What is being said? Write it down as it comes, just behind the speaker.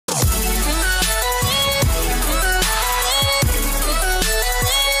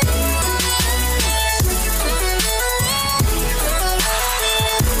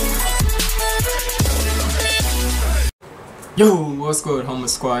Yo, what's good, Humble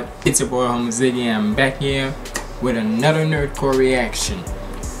Squad? It's your boy HumbleZiggy, and I'm back here with another nerdcore reaction.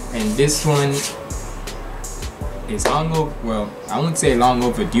 And this one is well, I wouldn't say long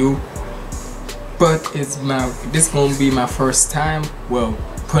overdue, but this gonna be my first time, well,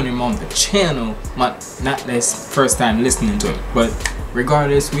 putting him on the channel. Not this first time listening to him, but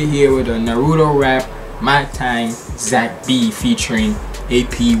regardless, we here with a Naruto rap, My Time, Zach B featuring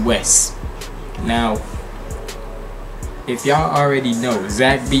AP West. Now, if y'all already know,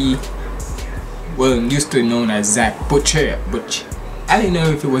 Zach B, well, used to known as Zach Butcher, but I didn't know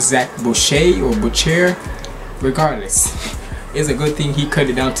if it was Zach Boucher or Butcher. Regardless, it's a good thing he cut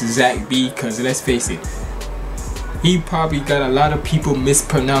it down to Zach B, because let's face it, he probably got a lot of people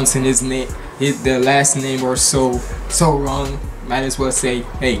mispronouncing his name, the last name or so wrong. Might as well say,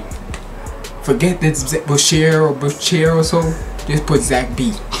 hey, forget that Boucher or Butcher or so, just put Zach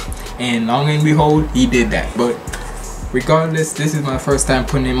B. And long and behold, he did that. But regardless, this is my first time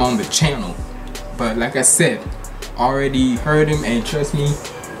putting him on the channel. But like I said, already heard him, and trust me,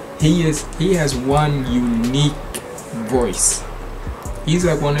 he has one unique voice. He's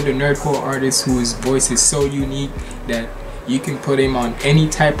like one of the nerdcore artists whose voice is so unique that you can put him on any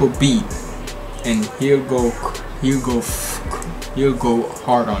type of beat and he'll go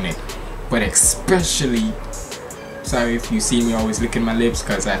hard on it. But especially, sorry if you see me always licking my lips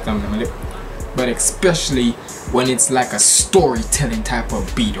because I thumbed my lip, but especially when it's like a storytelling type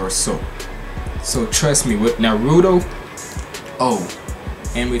of beat or so. So trust me, with Naruto,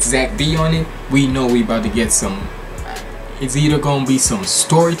 and with Zach B on it, we know we about to get some, it's either gonna be some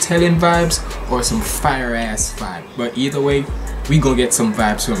storytelling vibes or some fire ass vibe, but either way, we gonna get some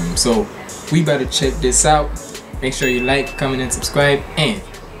vibes from him. So we better check this out. Make sure you like, comment, and subscribe, and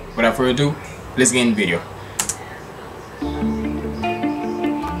without further ado, let's get in the video.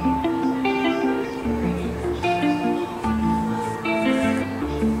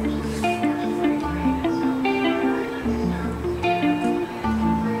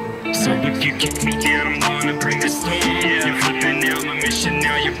 So if you kick me down, I'm gonna bring the storm. You're flipping out my mission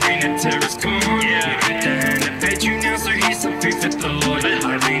now, you're bringing terrorist calm. I put the hand that fed you now, so here's some faith with the Lord.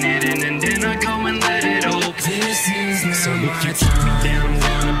 I rein it in and then I go and let it open. This is now so if you kick me down, I'm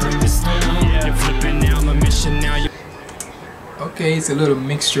gonna bring the storm. You're flipping out my mission now, you're... Okay, it's a little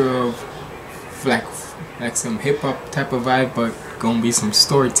mixture of like some hip-hop type of vibe, but gonna be some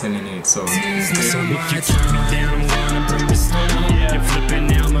storytelling in it. So if you kick me down, I'm gonna bring the storm. You're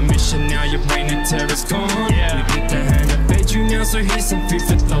flipping out my mission now, you're bringing terrorist calm. You put the hand that fed you now, so here's some faith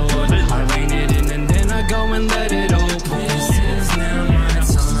with the Lord. I rein it in and then I go and let it open. This is now my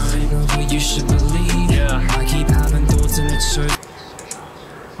time, but you should believe. I keep having thoughts and it shows.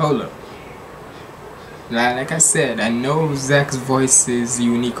 hold up. Now, like I said, I know Zach's voice is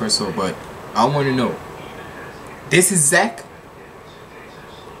unique or so, but I want to know, this is Zach?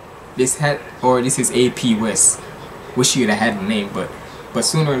 This is AP West? Wish you'd have had a name, but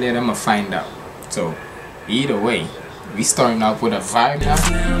sooner or later I'm gonna find out. So either way, we starting off with a vibe now.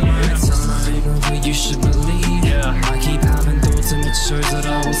 You should believe. I keep having thoughts and it shows that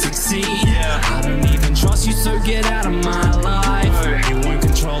I will succeed. I don't even trust you, so get out of my life. You won't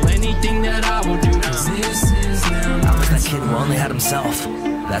control anything that I will do. Cause this is now I was that kid who only had himself.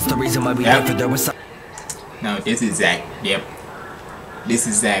 That's the reason why we never there was some. Now this is Zach. Yep, this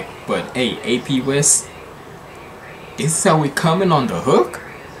is Zach. But hey, AP West, this is how we coming on the hook?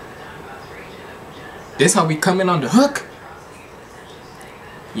 This how we coming on the hook?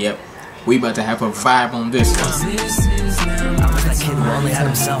 Yep, we about to have a vibe on this one. I was that kid who only had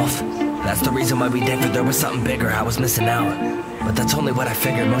himself. That's the reason why we differed. There was something bigger, I was missing out. But that's only what I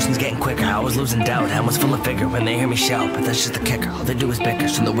figured. Motion's getting quicker, I was losing doubt. Hand was full of vigor when they hear me shout. But that's just the kicker, all they do is bicker.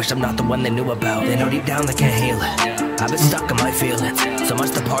 So they wish I'm not the one they knew about. They know deep down they can't heal it. I've been stuck in my feelings, so much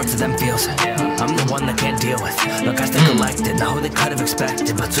the parts of them feels it. I'm the one that can't deal with. Look, I still collected, not who they could have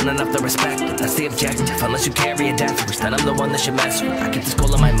expected, but soon enough they're respected. That's the objective, unless you carry a death wish, then I'm the one that should mess with. I keep this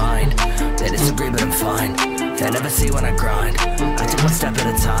goal in my mind. They disagree but I'm fine. They never see when I grind. I take one step at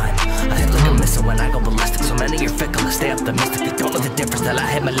a time. I hit like a missile when I go ballistic. So many are fickle, I stay optimistic. They don't know the difference till I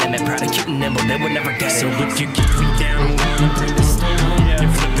hit my limit. Proud and cute and nimble, they would never get it. So if you kick me down, I'm gonna bring the storm.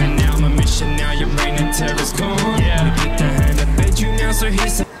 You're flipping out my mission now, you're bringing terrorist calm. You put the hand that fed you now, so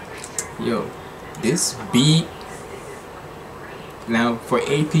here's some... Yo, this beat. Now for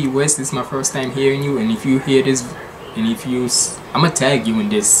AP West, this is my first time hearing you, and if you hear this, and if you, I'm gonna tag you in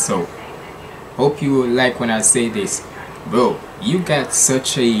this, so hope you like when I say this. Bro, you got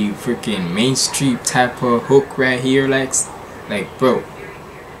such a freaking mainstream type of hook right here, like bro,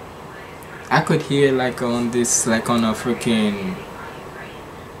 I could hear like on this, like on a freaking,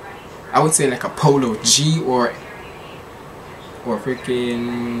 I would say like a Polo G or or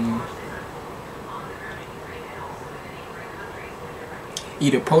freaking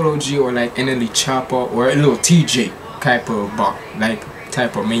either Polo G or like NLE Chopper or a little TJ type of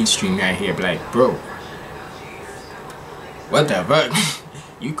type of mainstream right here. But like, bro, what the fuck?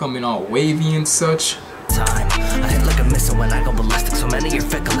 You coming all wavy and such. Time. I hit like a missile when I go ballistic. So many are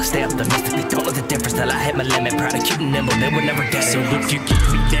fickle, I stay optimistic. They don't know the difference that I hit my limit. Proud of cute and nimble, they would never get it. So if you keep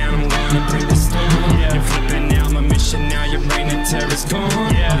me down, I'm gonna bring the storm. You're flipping out my mission now, your brain and terror's gone.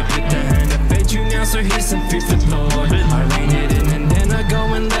 I put the hand that fed you now, so here's some food for thought. I rein it in and then I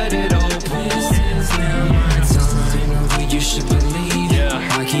go and let it all pour. This is now my time, but you should believe.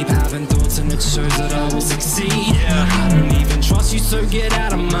 I keep having thoughts and it shows that I will succeed. I don't even trust you, so get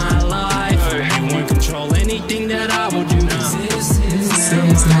out of my life. You won't control anything that I will do. This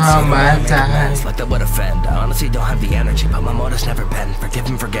is now my time. Like that would offend. I honestly don't have the energy, but my motive's never been forgive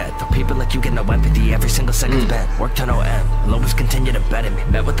and forget. The people like you get no empathy, every single second's spent. Work to no end, I'll always continue to bet in me.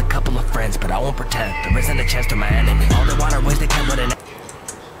 Met with a couple of friends, but I won't pretend there isn't a chance to my enemy. All the water ways they can with an.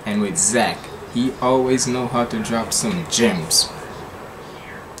 And with Zach, he always know how to drop some gems.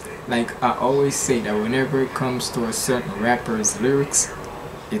 Like I always say that whenever it comes to a certain rapper's lyrics,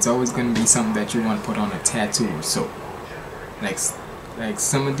 it's always gonna be something that you want to put on a tattoo or so. Like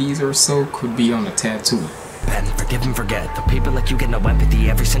some of these or so could be on a tattoo. Pen, forgive and forget. The people like you get no empathy,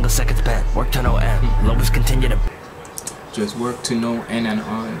 every single second spent. Work to no end, I'll always continue to. Just work to no end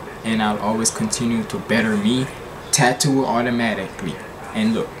and I'll always continue to better me. Tattoo automatically.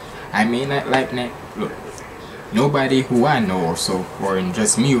 And look, I may not like that. Look, nobody who I know or so, or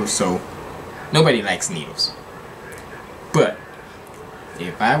just me or so, nobody likes needles. But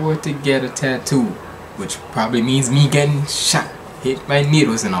if I were to get a tattoo, which probably means me getting shot, hit by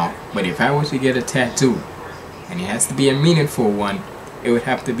needles and all, but if I were to get a tattoo, and it has to be a meaningful one, it would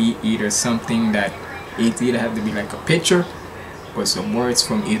have to be either something that it either have to be like a picture or some words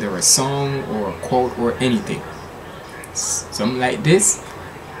from either a song or a quote or anything. Something like this,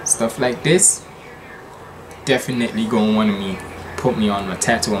 stuff like this, definitely gonna want me put me on a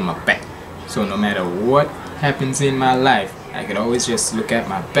tattoo on my back. So no matter what happens in my life, I could always just look at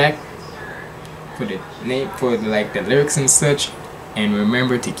my back for the name, for like the lyrics and such, and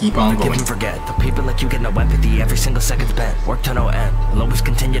remember to keep on going. Forgive and forget. The people like you get no empathy, every single second spent. Work to no end, I'll always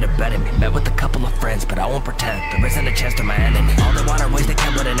continue to bet in me. Met with a couple of friends, but I won't pretend there isn't a chance to my enemy. All the water ways they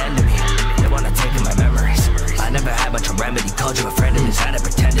can put an end to me. They wanna take in my memories. I never had much of a remedy. Called you a friend and decided to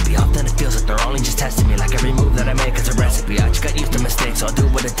pretend to be. Often it feels like they're only just testing me. Like every move that I make is a recipe. I just got used to mistakes, so I'll do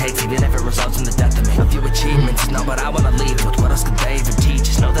what it takes, even if it results in the death of me. A few achievements is not what I wanna leave with. What else could they even teach?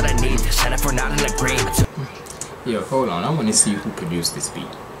 Just know that I need this, and if we're not in agreement. Yo, hold on, I wanna see who produced this beat.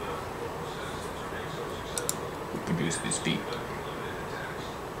 Who produced this beat?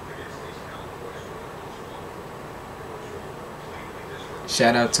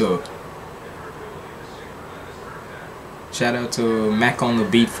 Shout out to Mac on the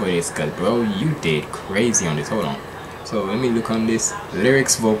beat for this, cause bro, you did crazy on this. Hold on. So let me look on this.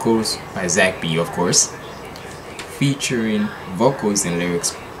 Lyrics, vocals by Zach B, of course. Featuring vocals and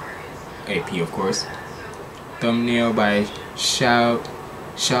lyrics, AP, of course. Thumbnail by Shout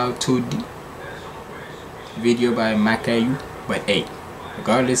to D. Video by Makayu. But hey,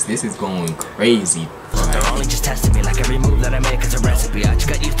 regardless, this is going crazy. They're only just testing me. Like every move that I make is a recipe. I just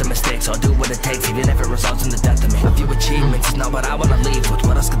got used to mistakes, so I'll do what it takes, even if it results in the death of me. A few achievements is not what I wanna leave with.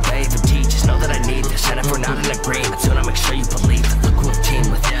 What else could they even teach? Just know that I need this, and if we're not in agreement, soon I'll make sure you believe it. Look who I've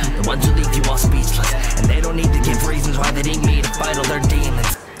teamed with. The ones who leave you all speechless, and they don't need to give reasons why they need me to fight all their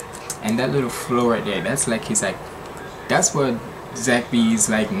demons. And that little flow right there, that's like his like, that's what Zach B is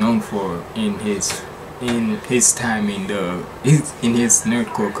like known for in his time in his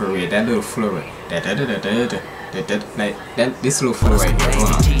nerdcore career. That little flow right, like that, this little flow right here.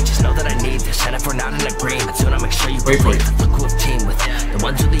 Hold on. Just know that I need this, and if we're not in agreement, soon I'll make sure you wait for it. Look who I've teamed with. The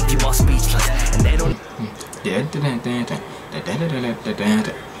ones who leave you all speechless, and they don't.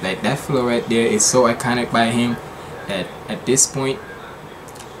 Like that flow right there is so iconic by him that at this point,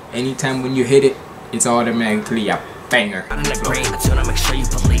 anytime when you hit it, it's automatically a banger. Not in agreement, soon I'll make sure you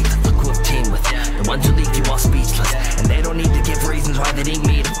believe it. Look who I've teamed with. The ones who leave you all speechless, and they don't need to give reasons why they need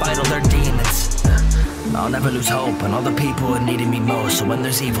me to fight all their demons. I'll never lose hope on all the people who needed me most. So when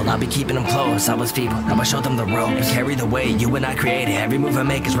there's evil, I'll be keeping them close. I was feeble, now I show them the ropes. Carry the weight you and I created. Every move I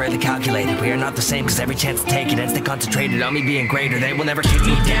make is rarely calculated. We are not the same, cause every chance to take it and stay concentrated on me being greater. They will never keep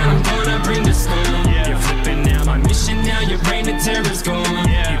me down. I'm gonna bring the storm. You're flipping out my mission now, your brain and terror's gone.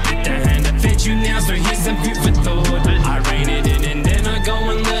 You bit the hand that fed you now, so here's some food for thought. I rein it in and then I go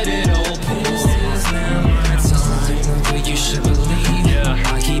and let it all pour. This is now my time, but you should believe.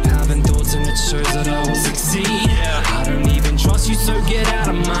 I keep having thoughts and it shows that I will succeed. I don't even trust get out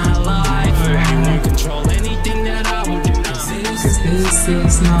of my life. You won't control anything that I will do. Cause this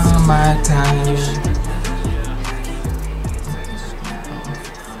is not my time.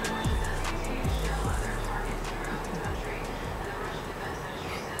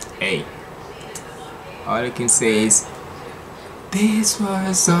 Hey, all I can say is this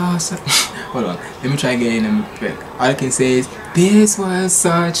was awesome. Hold on, let me try again in a bit. All I can say is this was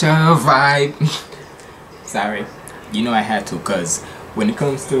such a vibe. Sorry, you know I had to, cause when it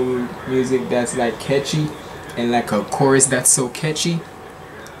comes to music that's like catchy and like a chorus that's so catchy,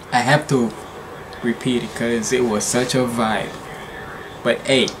 I have to repeat it cause it was such a vibe. But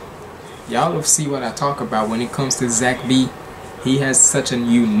hey, y'all will see what I talk about when it comes to Zach B. He has such a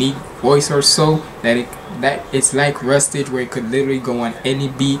unique voice or so that it's like Rustage, where it could literally go on any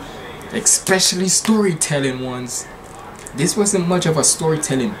beat, especially storytelling ones. This wasn't much of a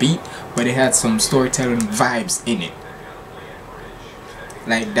storytelling beat, but it had some storytelling vibes in it.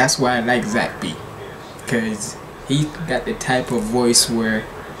 Like, that's why I like Zach B, cause he got the type of voice where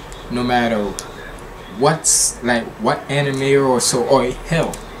no matter what's like what anime or so, or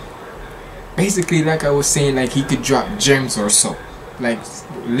hell, basically, like I was saying, like he could drop gems or so, like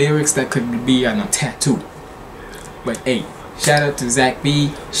lyrics that could be on a tattoo. But hey, shout out to Zach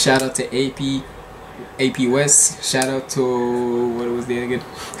B, shout out to AP West, shout out to, what was the again?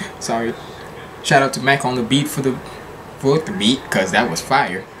 Sorry, shout out to Mac on the beat for the beat, cause that was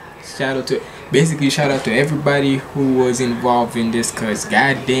fire. Shout out to, basically shout out to everybody who was involved in this, cause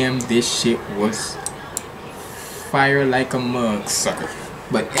goddamn, this shit was fire like a mug sucker.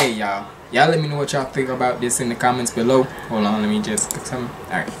 But hey, y'all let me know what y'all think about this in the comments below. Hold on, let me just put some.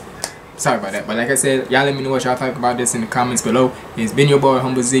 Alright, sorry about that, but like I said, y'all let me know what y'all think about this in the comments below. It's been your boy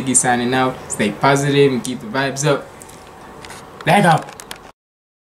HumbleZiggy signing out. Stay positive and keep the vibes up. Leg up.